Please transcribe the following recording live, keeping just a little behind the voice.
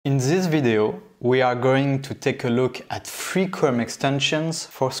In this video, we are going to take a look at 3 Chrome extensions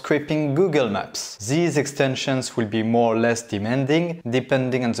for scraping Google Maps. These extensions will be more or less demanding,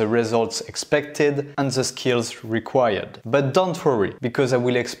 depending on the results expected and the skills required. But don't worry, because I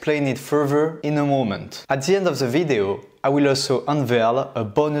will explain it further in a moment. At the end of the video, I will also unveil a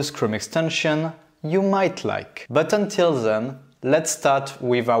bonus Chrome extension you might like. But until then, let's start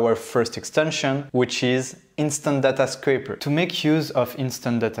with our first extension, which is Instant Data Scraper. To make use of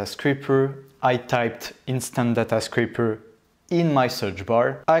Instant Data Scraper, I typed Instant Data Scraper in my search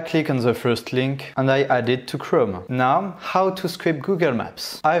bar. I click on the first link and I add it to Chrome. Now, how to scrape Google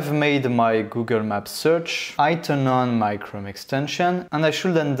Maps? I've made my Google Maps search, I turn on my Chrome extension, and I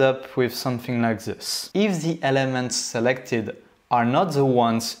should end up with something like this. If the elements selected are not the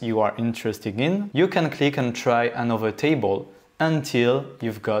ones you are interested in, you can click and try another table until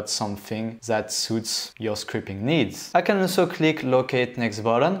you've got something that suits your scraping needs. I can also click Locate Next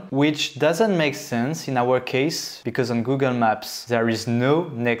button, which doesn't make sense in our case because on Google Maps there is no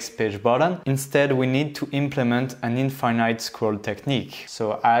next page button. Instead, we need to implement an infinite scroll technique.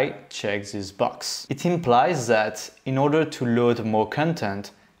 So I check this box. It implies that in order to load more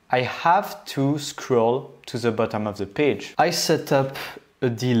content, I have to scroll to the bottom of the page. I set up a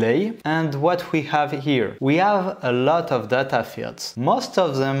delay, and what we have here, we have a lot of data fields. Most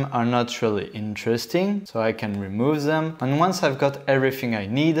of them are not really interesting, so I can remove them. And once I've got everything I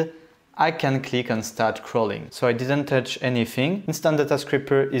need, I can click and start crawling. So I didn't touch anything. Instant Data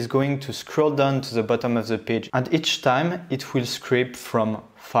Scraper is going to scroll down to the bottom of the page, and each time it will scrape from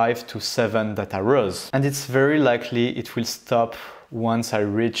 5 to 7 data rows. And it's very likely it will stop once I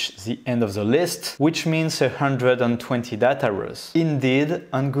reach the end of the list, which means 120 data rows. Indeed,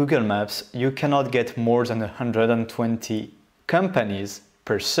 on Google Maps, you cannot get more than 120 companies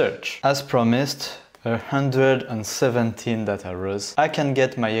per search. As promised, 117 data rows. I can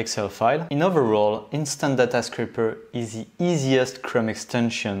get my Excel file. In overall, Instant Data Scraper is the easiest Chrome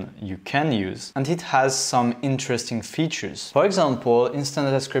extension you can use, and it has some interesting features. For example, Instant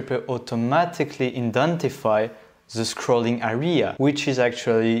Data Scraper automatically identifies the scrolling area, which is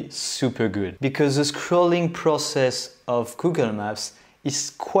actually super good because the scrolling process of Google Maps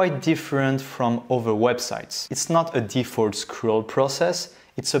is quite different from other websites. It's not a default scroll process,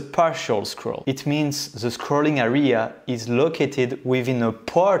 it's a partial scroll. It means the scrolling area is located within a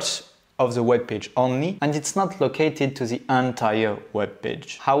part of the web page only, and it's not located to the entire web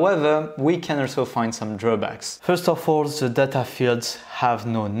page. However, we can also find some drawbacks. First of all, the data fields have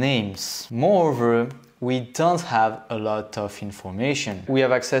no names. Moreover, we don't have a lot of information. We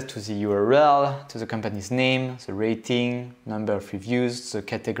have access to the URL, to the company's name, the rating, number of reviews, the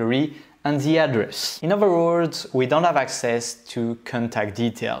category, and the address. In other words, we don't have access to contact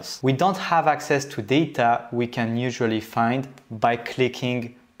details. We don't have access to data we can usually find by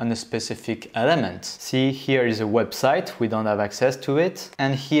clicking on a specific element. See, here is a website, we don't have access to it,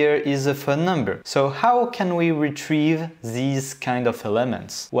 and here is a phone number. So how can we retrieve these kind of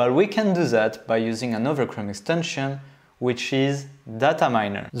elements? Well, we can do that by using another Chrome extension, which is Data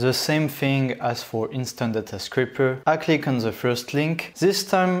Miner. The same thing as for Instant Data Scraper. I click on the first link. This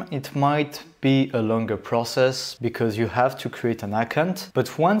time it might be a longer process because you have to create an account,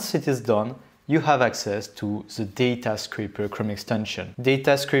 but once it is done, you have access to the Data Scraper Chrome extension.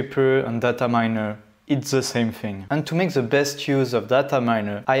 Data Scraper and Data Miner, it's the same thing. And to make the best use of Data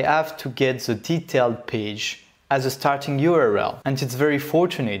Miner, I have to get the detailed page as a starting URL. And it's very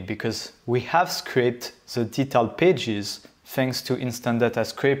fortunate because we have scraped the detailed pages thanks to Instant Data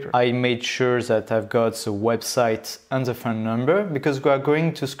Scraper. I made sure that I've got the website and the phone number because we are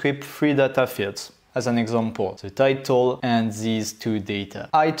going to scrape 3 data fields. As an example, the title and these 2 data.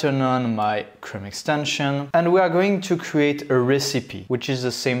 I turn on my Chrome extension and we are going to create a recipe, which is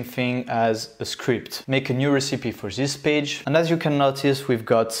the same thing as a script. Make a new recipe for this page, and as you can notice, we've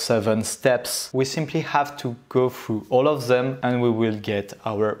got 7 steps. We simply have to go through all of them and we will get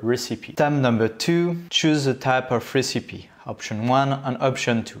our recipe. Tab number 2, choose the type of recipe. Option 1 and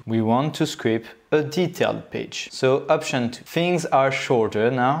option 2. We want to scrape a detailed page. So option 2. Things are shorter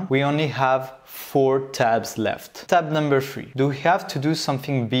now. We only have 4 tabs left. Tab number 3. Do we have to do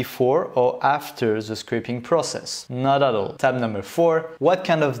something before or after the scraping process? Not at all. Tab number 4. What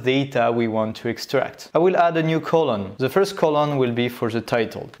kind of data we want to extract? I will add a new column. The first column will be for the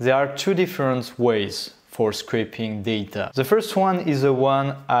title. There are 2 different ways for scraping data. The first one is the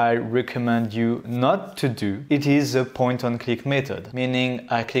one I recommend you not to do. It is the point-and-click method, meaning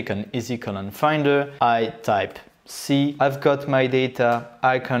I click on Easy Column Finder, I type C, I've got my data,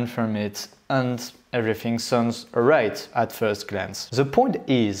 I confirm it, and everything sounds alright at first glance. The point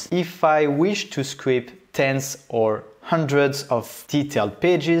is, if I wish to scrape tens or hundreds of detailed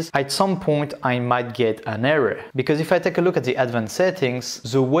pages, at some point I might get an error. Because if I take a look at the advanced settings,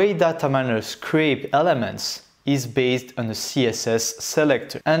 the way data miners scrape elements is based on a CSS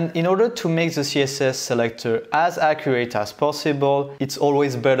selector. And in order to make the CSS selector as accurate as possible, it's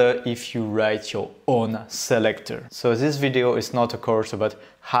always better if you write your own selector. So this video is not a course about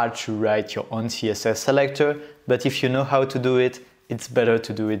how to write your own CSS selector, but if you know how to do it, it's better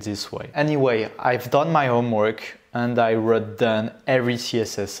to do it this way. Anyway, I've done my homework and I wrote down every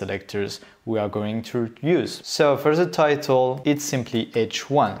CSS selectors we are going to use. So for the title, it's simply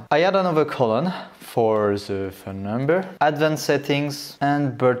H1. I add another column for the phone number, advanced settings,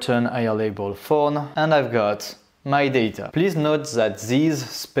 and button I label phone, and I've got my data. Please note that these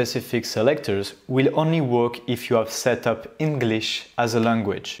specific selectors will only work if you have set up English as a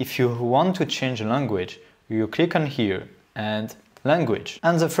language. If you want to change a language, you click on here and language.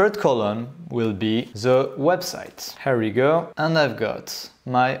 And the third column will be the website. Here we go, and I've got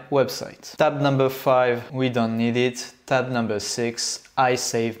my website. Tab number 5, we don't need it. Tab number 6, I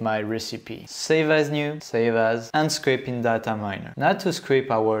save my recipe. Save as new, save as, and scrape in data miner. Now to scrape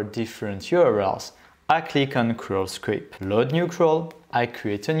our different URLs, I click on crawl scrape. Load new crawl, I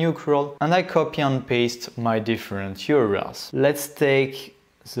create a new crawl, and I copy and paste my different URLs. Let's take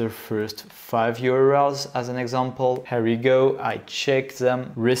the first 5 URLs as an example. Here we go, I check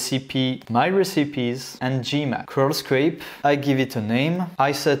them, recipe, my recipes, and Gmap. Crawl scrape, I give it a name,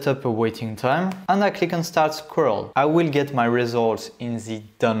 I set up a waiting time, and I click on start scroll. I will get my results in the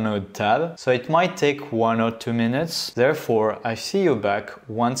download tab, so it might take 1 or 2 minutes. Therefore, I see you back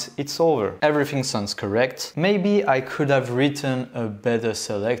once it's over. Everything sounds correct. Maybe I could have written a better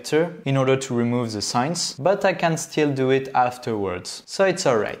selector in order to remove the signs, but I can still do it afterwards. So it's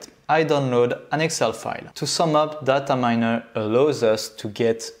alright. I download an Excel file. To sum up, data miner allows us to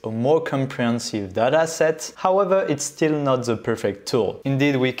get a more comprehensive data set. However, it's still not the perfect tool.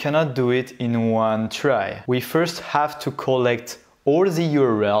 Indeed, we cannot do it in one try. We first have to collect all the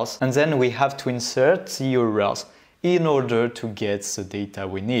URLs, and then we have to insert the URLs in order to get the data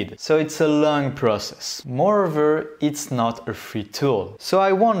we need. So it's a long process. Moreover, it's not a free tool. So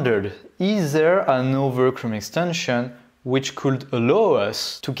I wondered, is there another Chrome extension which could allow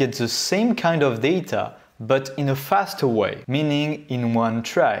us to get the same kind of data but in a faster way, meaning in one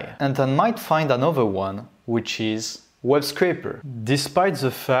try? And I might find another one, which is Web Scraper. Despite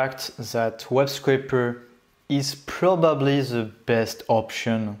the fact that Web Scraper is probably the best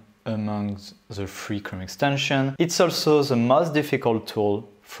option among the free Chrome extension, it's also the most difficult tool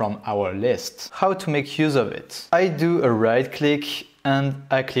from our list. How to make use of it? I do a right click and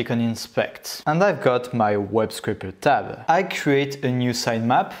I click on Inspect. And I've got my Web Scraper tab. I create a new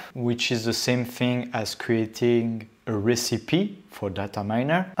sitemap, which is the same thing as creating a recipe for data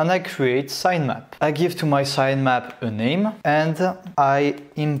miner, and I create sitemap. I give to my sitemap a name and I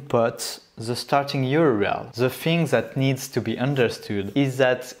input the starting URL. The thing that needs to be understood is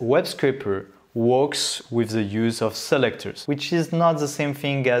that Web Scraper works with the use of selectors, which is not the same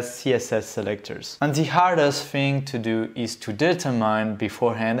thing as CSS selectors. And the hardest thing to do is to determine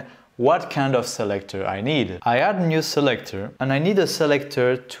beforehand what kind of selector I need. I add a new selector and I need a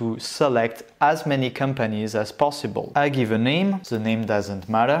selector to select as many companies as possible. I give a name, the name doesn't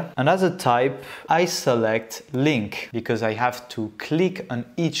matter, and as a type I select link because I have to click on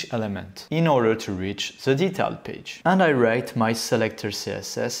each element in order to reach the detailed page. And I write my selector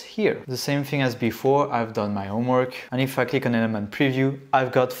CSS here. The same thing as before, I've done my homework, and if I click on element preview,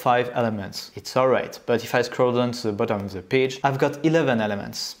 I've got 5 elements. It's alright, but if I scroll down to the bottom of the page, I've got 11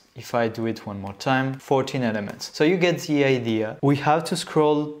 elements. If I do it one more time, 14 elements. So you get the idea. We have to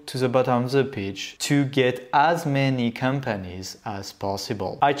scroll to the bottom of the page to get as many companies as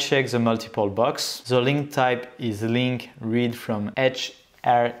possible. I check the multiple box. The link type is link read from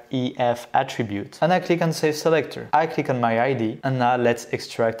href attribute, and I click on Save Selector. I click on my ID, and now let's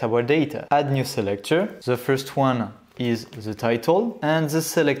extract our data. Add new selector. The first one is the title, and the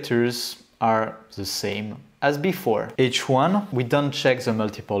selectors are the same as before. H1, we don't check the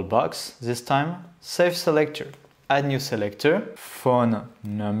multiple box this time. Save selector. Add new selector, phone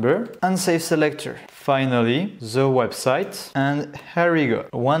number, and save selector. Finally, the website, and here we go.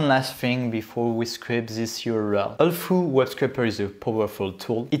 One last thing before we scrape this URL. Although Web Scraper is a powerful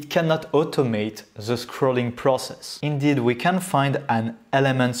tool, it cannot automate the scrolling process. Indeed, we can find an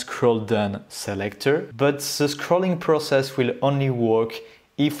element scroll done selector, but the scrolling process will only work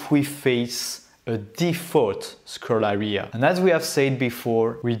if we face a default scroll area. And as we have said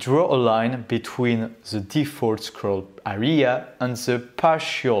before, we draw a line between the default scroll area and the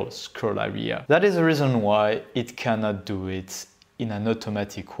partial scroll area. That is the reason why it cannot do it in an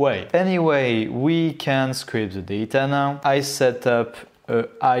automatic way. Anyway, we can scrape the data now. I set up a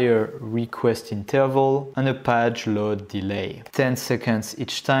higher request interval and a page load delay, 10 seconds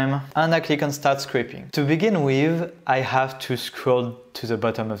each time, and I click on start scraping. To begin with, I have to scroll to the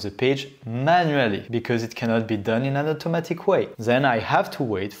bottom of the page manually because it cannot be done in an automatic way. Then I have to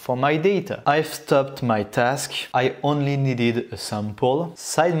wait for my data. I've stopped my task. I only needed a sample,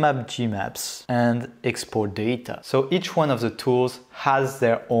 sitemap gmaps, and export data. So each one of the tools has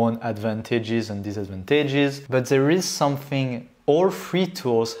their own advantages and disadvantages, but there is something all three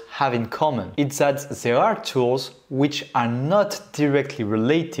tools have in common. It's that there are tools which are not directly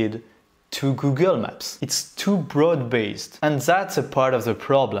related to Google Maps. It's too broad-based, and that's a part of the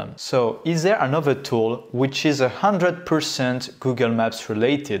problem. So is there another tool which is 100% Google Maps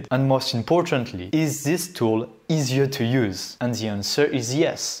related? And most importantly, is this tool easier to use? And the answer is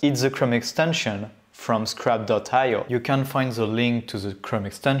yes. It's the Chrome extension from scrap.io. You can find the link to the Chrome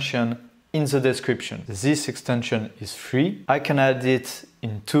extension in the description. This extension is free. I can add it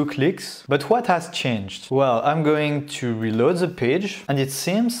in 2 clicks. But what has changed? Well, I'm going to reload the page, and it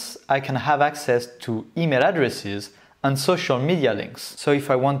seems I can have access to email addresses and social media links. So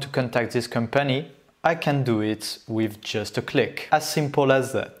if I want to contact this company, I can do it with just a click. As simple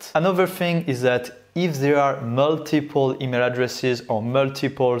as that. Another thing is that if there are multiple email addresses or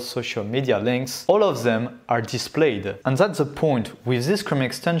multiple social media links, all of them are displayed. And that's the point. With this Chrome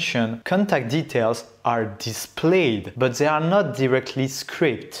extension, contact details are displayed, but they are not directly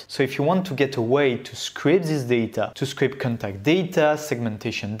scraped. So if you want to get a way to scrape this data, to scrape contact data,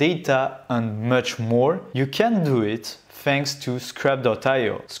 segmentation data, and much more, you can do it thanks to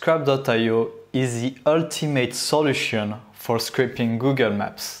scrap.io. Scrap.io is the ultimate solution for scraping Google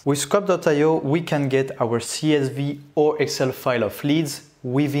Maps. With scrap.io, we can get our CSV or Excel file of leads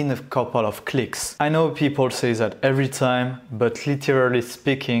within a couple of clicks. I know people say that every time, but literally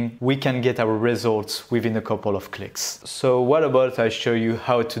speaking, we can get our results within a couple of clicks. So what about I show you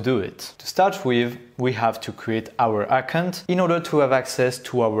how to do it? To start with, we have to create our account in order to have access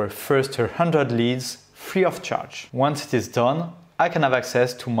to our first 100 leads free of charge. Once it is done, I can have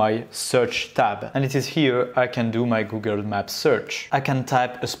access to my search tab, and it is here I can do my Google Maps search. I can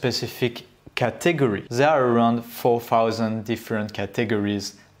type a specific category. There are around 4,000 different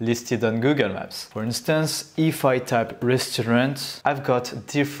categories listed on Google Maps. For instance, if I type restaurant, I've got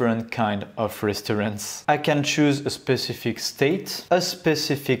different kind of restaurants. I can choose a specific state, a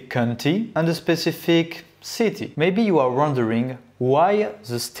specific county, and a specific city. Maybe you are wondering why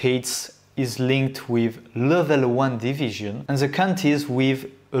the states is linked with level 1 division and the counties with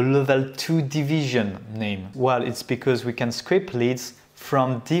a level 2 division name. Well, it's because we can scrape leads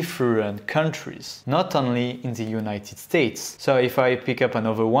from different countries, not only in the United States. So if I pick up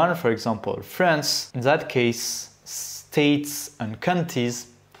another one, for example, France, in that case, states and counties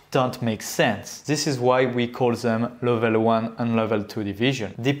don't make sense. This is why we call them level 1 and level 2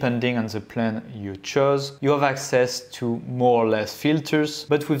 division. Depending on the plan you chose, you have access to more or less filters,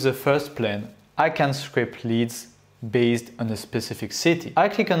 but with the first plan, I can scrape leads based on a specific city. I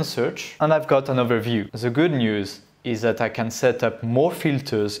click on search and I've got an overview. The good news is that I can set up more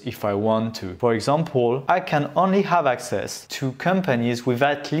filters if I want to. For example, I can only have access to companies with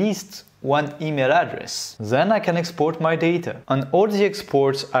at least one email address. Then I can export my data. And all the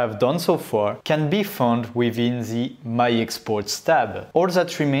exports I've done so far can be found within the My Exports tab. All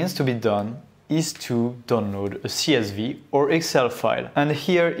that remains to be done is to download a CSV or Excel file. And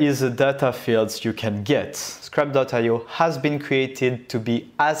here is the data fields you can get. Scrap.io has been created to be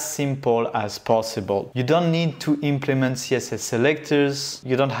as simple as possible. You don't need to implement CSS selectors.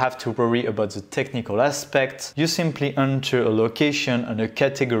 You don't have to worry about the technical aspects. You simply enter a location and a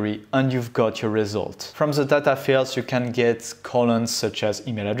category and you've got your result. From the data fields, you can get columns such as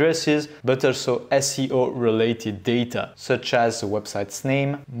email addresses, but also SEO related data, such as the website's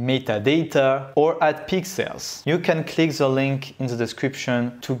name, metadata, or ad pixels. You can click the link in the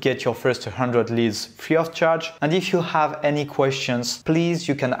description to get your first 100 leads free of charge. And if you have any questions, please,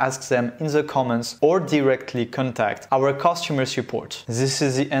 you can ask them in the comments or directly contact our customer support. This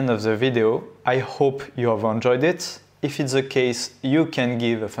is the end of the video. I hope you have enjoyed it. If it's the case, you can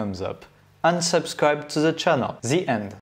give a thumbs up and subscribe to the channel. The end.